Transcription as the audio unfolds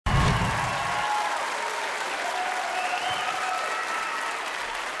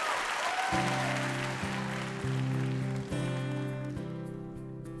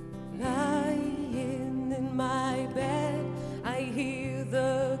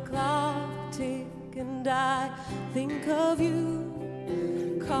I think of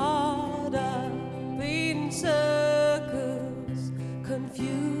you, caught up in circles.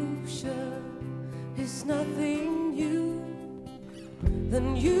 Confusion is nothing new.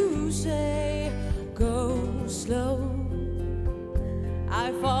 Then you say, go slow.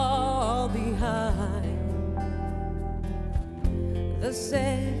 I fall behind. The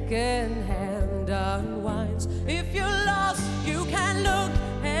second hand unwinds. If you're lost, you can look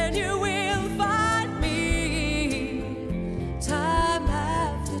and you will find me. Time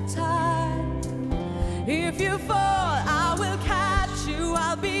after time. If you fall, I will catch you.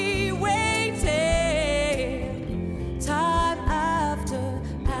 I'll be waiting. Time after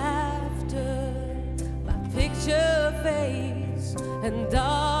my picture fades and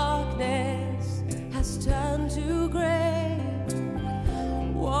darkness has turned to gray.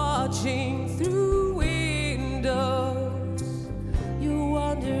 Watching through windows, you're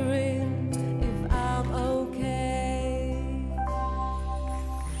wondering if I'm okay.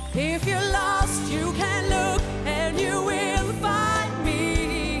 If you're lost, you can look and you will find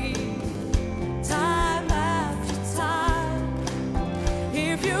me. Time after time.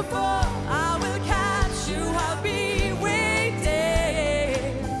 If you fall,